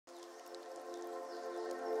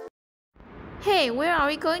Hey, where are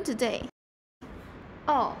we going today?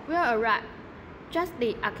 Oh, we'll arrive. Just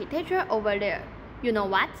the architecture over there. You know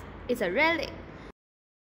what? It's a relic.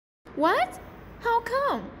 What? How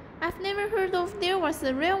come? I've never heard of there was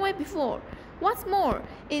a railway before. What's more,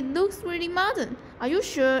 it looks really modern. Are you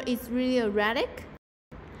sure it's really a relic?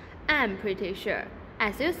 I'm pretty sure.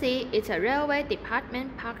 As you see, it's a railway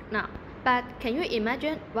department park now. But can you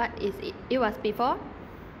imagine what it was before?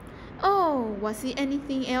 Oh, was it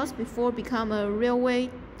anything else before become a railway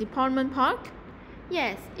department park?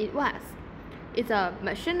 Yes, it was. It's a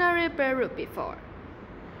machinery bureau before.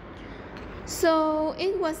 So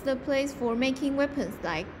it was the place for making weapons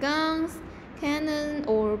like guns, cannon,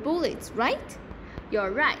 or bullets, right? You're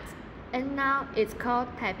right. And now it's called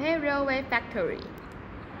Taipei Railway Factory.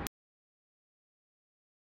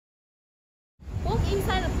 Walk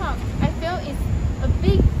inside the park. I feel it's a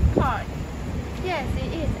big park. Yes,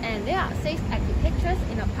 it is, and there are 6 architectures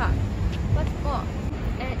in the park. What's more?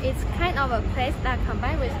 And it's kind of a place that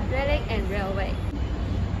combines with relic and railway.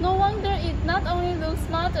 No wonder it not only looks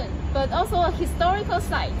modern, but also a historical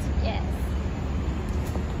site. Yes.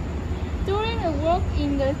 During a walk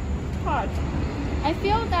in the park, I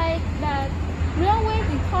feel like that railway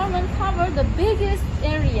department covered the biggest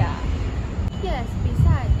area. Yes,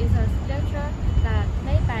 besides, it's a structure that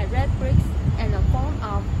made by red bricks and a form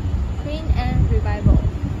of Queen Anne revival.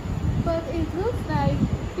 But it looks like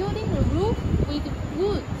building the roof with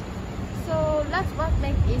wood. So that's what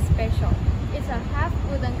makes it special. It's a half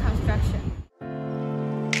wooden construction.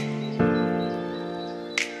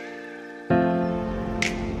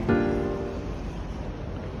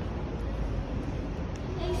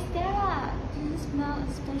 Hey Stella, do you smell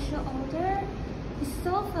a special odor? It's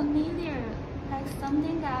so familiar, like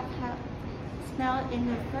something that I have smelled in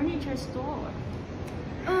the furniture store.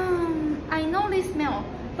 I know this smell,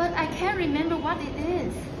 but I can't remember what it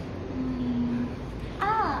is.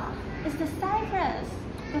 It's the cypress.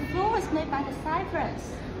 The floor is made by the cypress.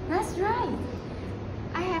 That's right.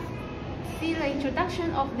 I have seen the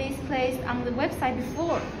introduction of this place on the website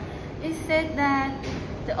before. It said that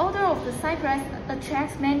the odor of the cypress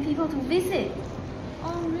attracts many people to visit.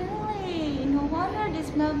 Oh really? No wonder this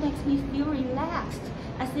smell makes me feel relaxed,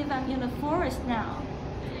 as if I'm in the forest now.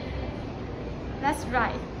 That's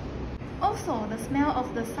right. Also, the smell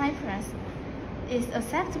of the cypress is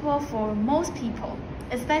acceptable for most people,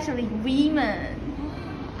 especially women. Oh,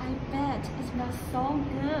 I bet it smells so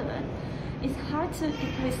good. It's hard to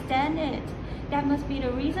withstand it. That must be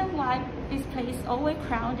the reason why this place is always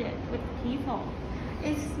crowded with people.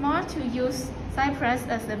 It's smart to use cypress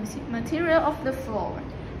as the material of the floor.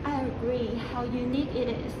 I agree how unique it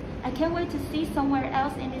is. I can't wait to see somewhere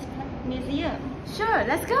else in this museum. Sure,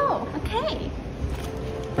 let's go. Okay.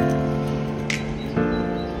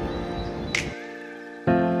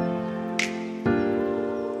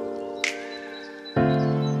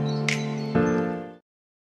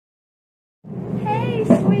 Hey,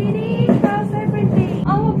 sweetie, how's everything?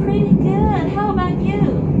 Oh, pretty good. How about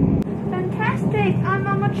you? Fantastic, I'm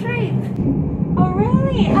on a trip. Oh,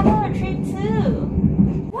 really? I'm on a trip too.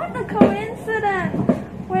 What a coincidence!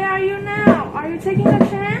 Where are you now? Are you taking a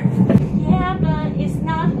train? Yeah, but it's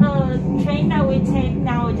not a train that we take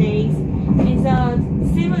nowadays. It's a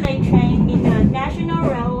simulate train in the National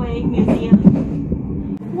Railway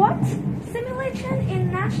Museum. What? Simulation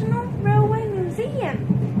in National Railway Museum?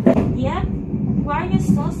 Yep. Why are you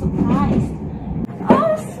so surprised?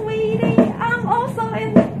 Oh, sweetie, I'm also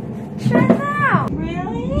in the train now.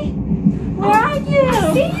 Really? Where are you?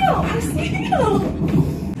 I see you!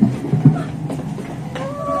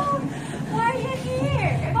 Why are you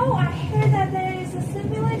here? Oh, I heard that there is a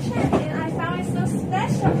simulation and I found it so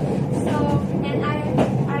special. And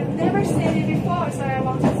I've never seen it before, so I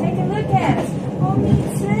want to take a look at it. Oh, me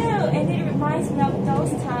too. And it reminds me of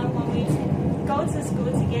those times when we go to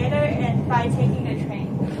school together and by taking the train.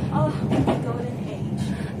 Oh, the golden age.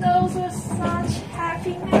 Those were such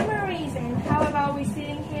happy memories. And how about we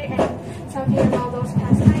sitting here and talking about those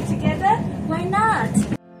past times together? Why not?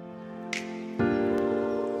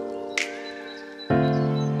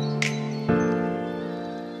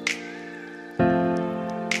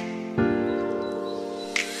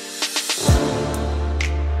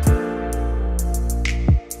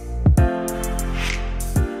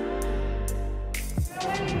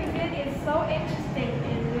 It's so interesting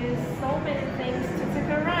and there's so many things to take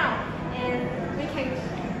around, and we can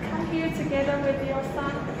come here together with your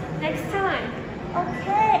son next time.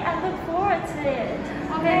 Okay, I look forward to it.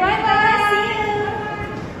 Okay, bye bye. See you.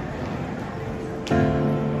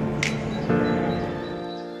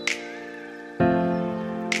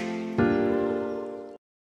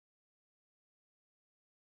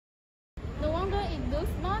 No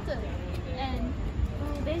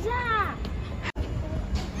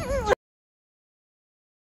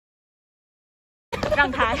让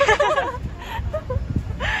开。Rowan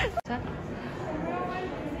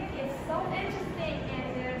Clinic is so interesting and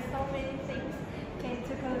there are so many things can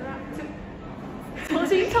take around to. 重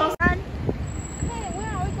新抽三。 Hey, where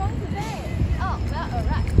are we going today? Oh, well,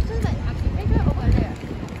 alright. Just an acupuncture over there.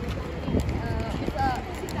 It's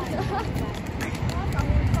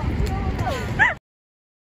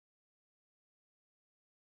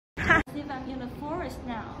See if I'm in the forest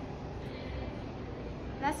now.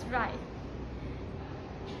 That's right.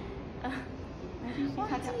 来继续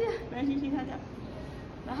他讲，来继续他讲，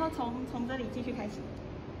然后从这里继续开始。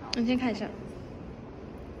你先看一下。